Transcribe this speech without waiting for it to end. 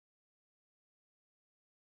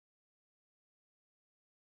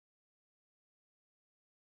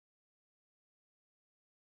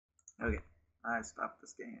Okay, I stopped the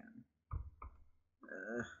scan.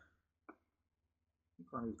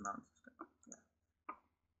 One of these mountains is gonna, yeah.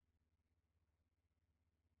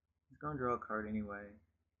 He's gonna draw a card anyway.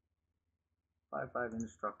 5/5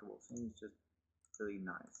 indestructible seems just really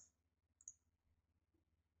nice.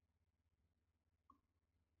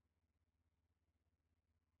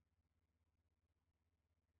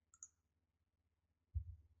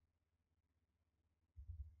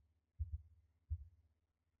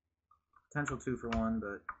 Potential 2 for 1,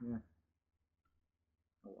 but yeah.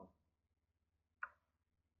 Oh well.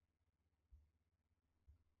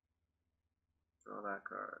 Draw that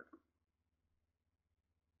card.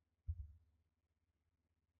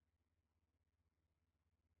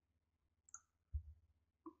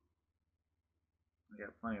 We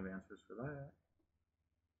got plenty of answers for that.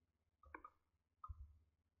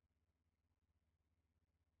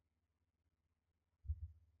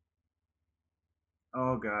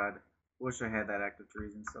 Oh god. Wish I had that active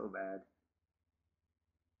treason so bad.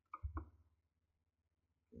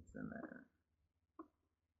 It's in there.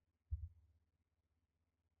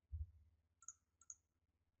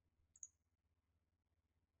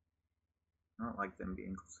 I don't like them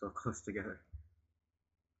being so close together.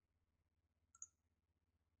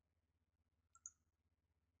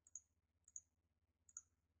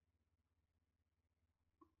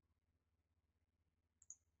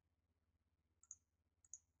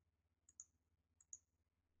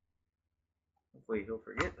 Hopefully he'll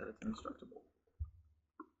forget that it's indestructible.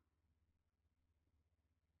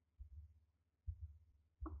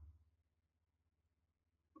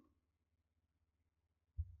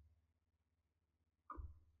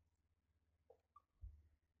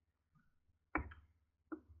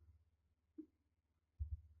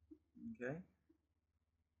 Okay.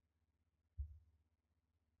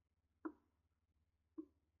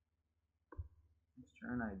 Next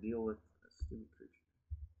turn I deal with a stupid creature.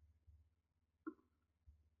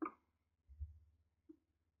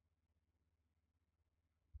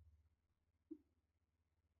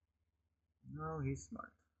 No, he's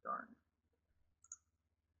smart. Darn.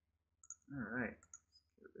 Alright.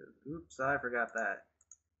 Oops, I forgot that.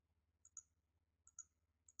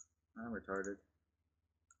 I'm retarded.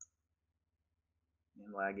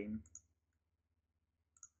 And lagging.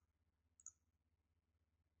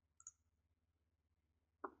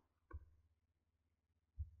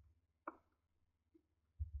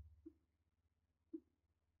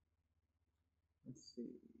 Let's see.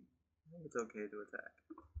 I think it's okay to attack.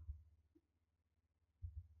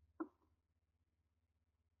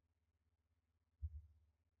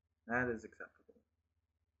 That is acceptable.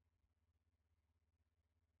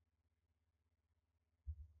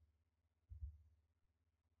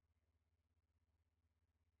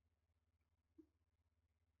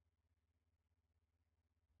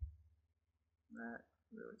 That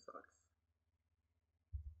really sucks.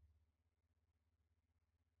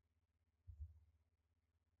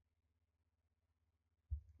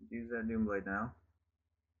 Use that Doomblade now.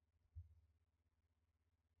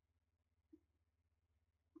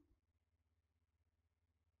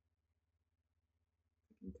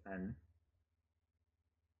 Taking 10.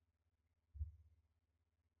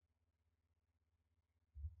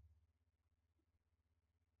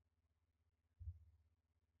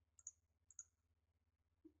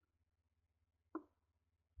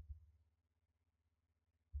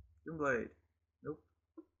 Doomblade. Nope.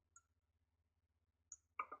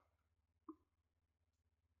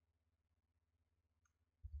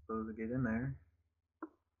 Supposed to get in there.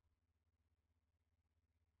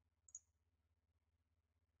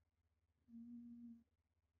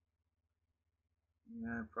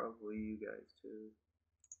 Yeah, probably you guys too.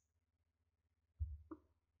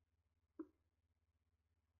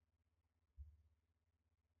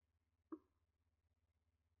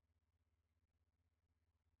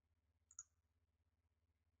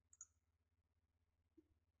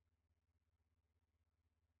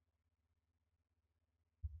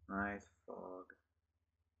 Nice fog.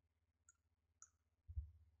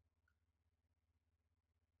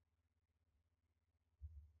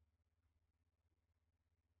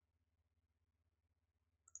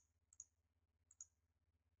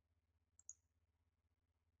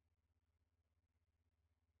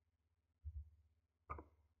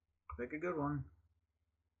 Pick a good one.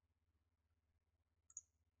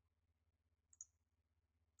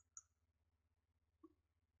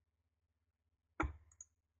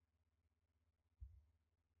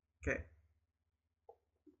 Okay.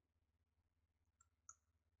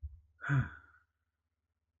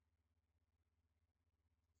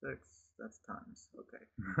 6, that's times. Okay.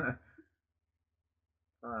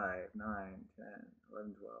 5, 9, 10,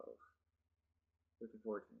 11, 12. 13,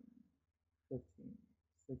 14, 15,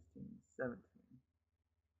 16, 17.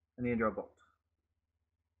 I need to draw a bolt.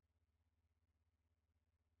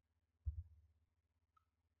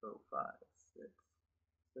 So 5, 6,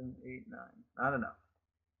 7, 8, 9. Not enough.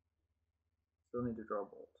 Still need to draw a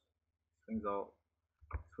bolt. Swings all.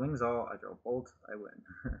 Swings all. I draw a bolt. I win.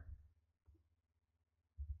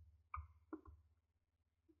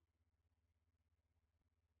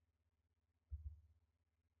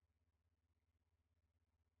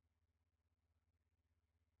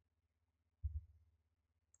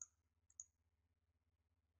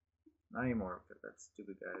 Not anymore because that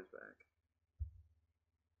stupid guy is back.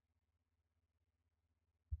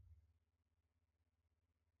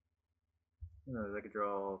 You know, I could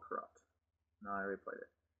draw corrupt. No, I already played it.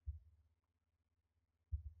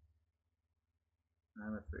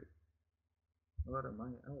 I'm a 3. What about a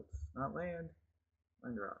money? Oh, it's not land.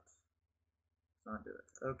 Land drops. Let's not do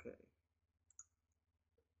it. Okay.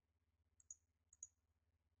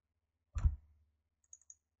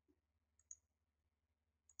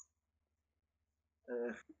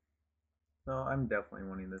 So I'm definitely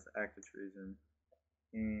winning this act of treason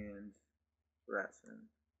and Ratson.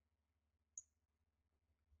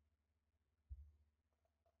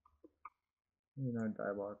 You know,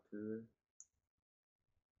 die block to it.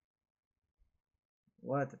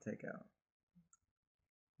 What to take out?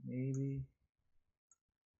 Maybe.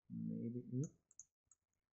 Maybe.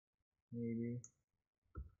 Maybe.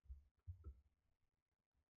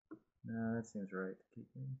 Nah, that seems right to keep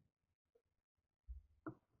him.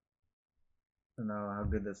 I don't know how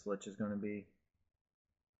good this Lich is going to be.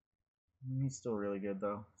 He's still really good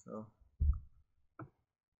though, so.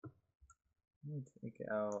 Let me take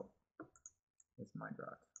out this Mind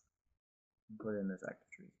Rot and put in this Active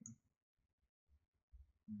Treason.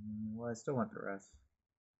 Well, I still want the rest.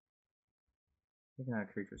 Taking out a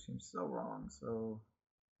creature seems so wrong, so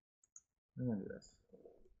I'm gonna do this.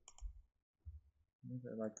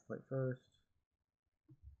 I'd like to play first.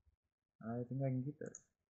 I think I can keep this.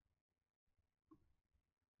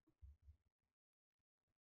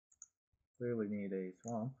 Clearly need a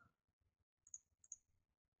swamp.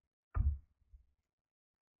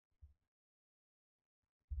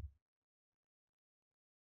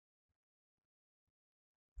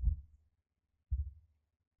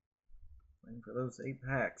 Waiting for those 8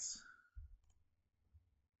 packs.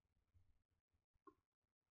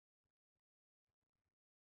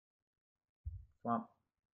 Swamp.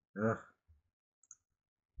 Ugh.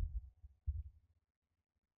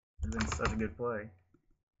 It's been such a good play.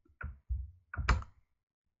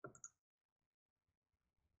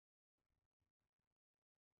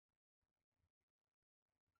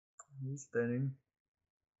 He's thinning.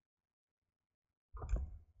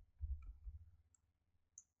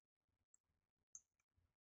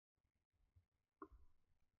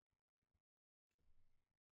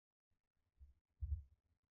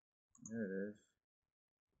 There it is.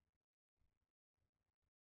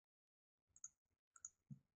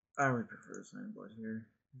 I would prefer Sign Blood here.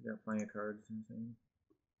 He's got plenty of cards and things.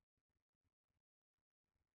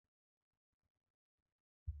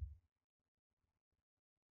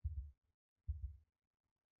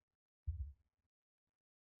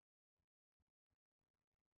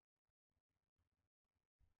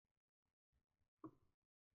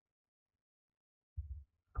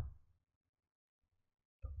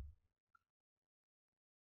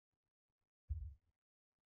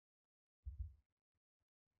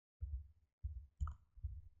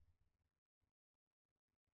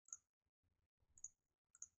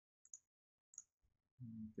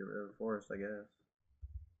 Get rid of the forest, I guess.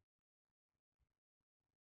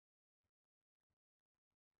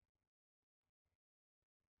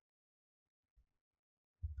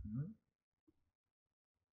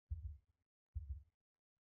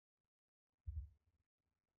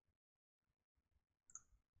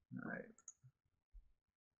 Alright.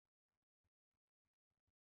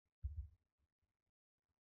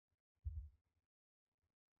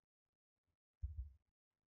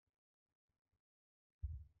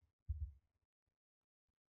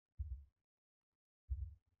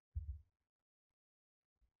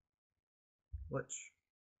 Lich.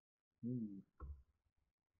 Ooh.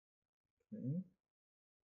 Okay.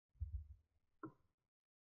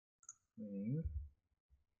 Swing.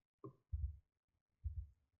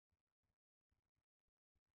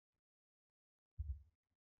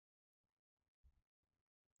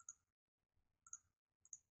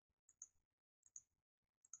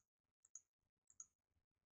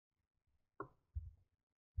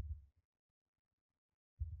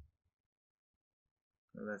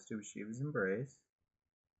 So that's stupid Shiva's Embrace.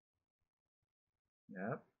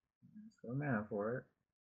 Yep. 4 mana for it.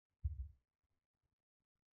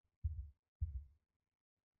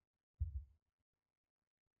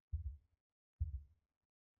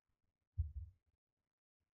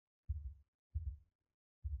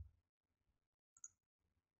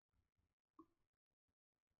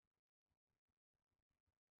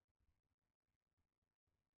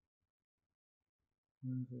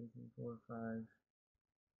 One, two, three, four, five,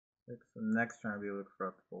 six. So next turn I'll be able to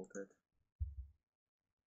corrupt bolt it.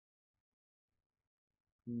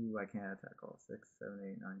 Ooh, I can't attack all. 6, 7,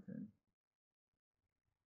 8, 9, 10.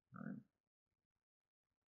 9.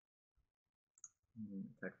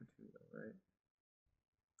 Attack for 2 though, right?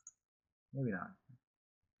 Maybe not.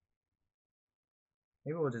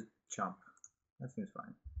 Maybe we'll just chump. That seems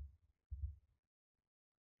fine.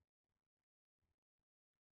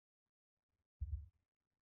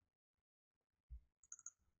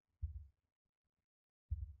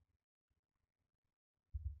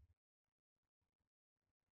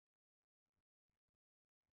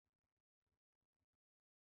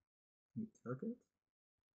 He took it?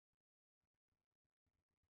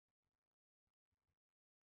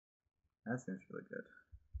 That seems really good.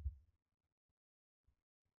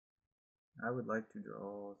 I would like to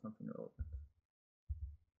draw something relevant.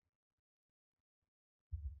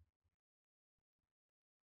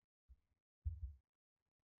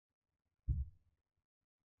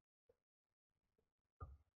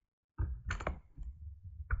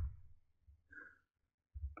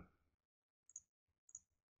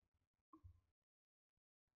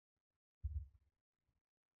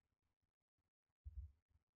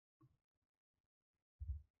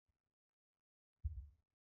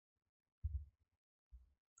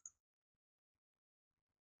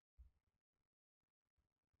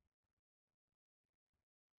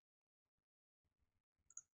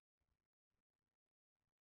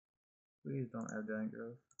 Please don't have giant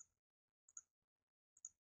growth.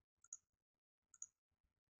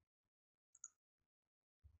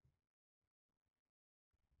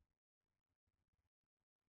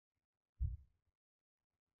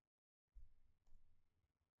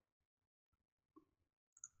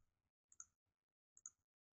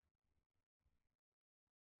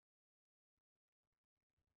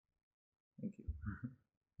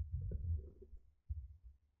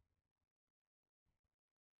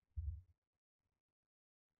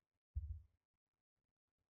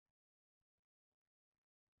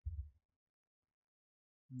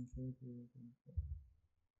 Thank you.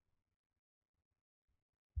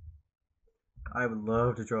 I would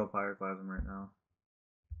love to draw a Pyroclasm right now.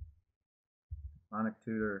 Sonic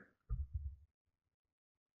Tutor.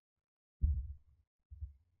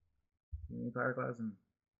 Give me Pyroclasm.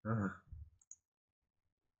 Ugh.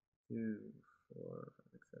 2, 4, 5,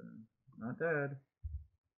 6, 7. Not dead.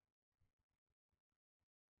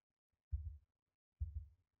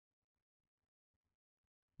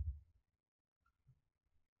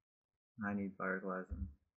 I need Pyroclasm.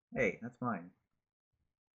 Hey, that's mine.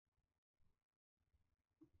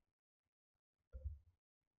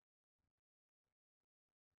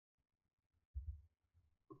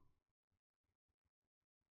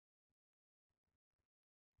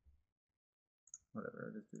 Whatever,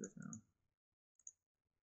 I'll just do this now.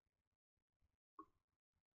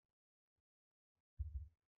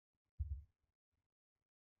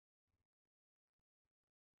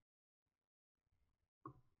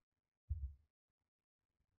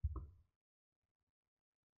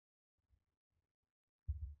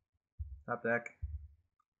 Top deck.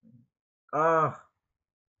 Oh!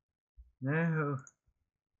 No!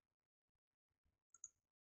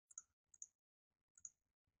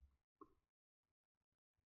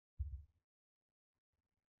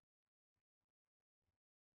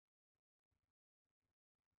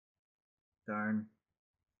 Darn.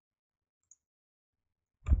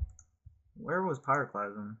 Where was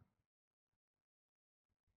Pyroclasm?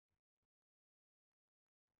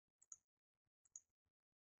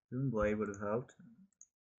 Doomblade would have helped.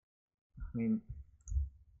 I mean,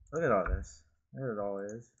 look at all this. There it all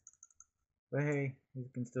is. But hey, you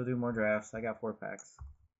can still do more drafts. I got 4 packs.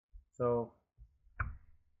 So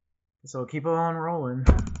keep on rolling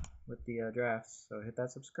with the drafts. So hit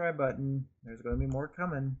that subscribe button. There's going to be more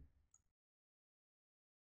coming.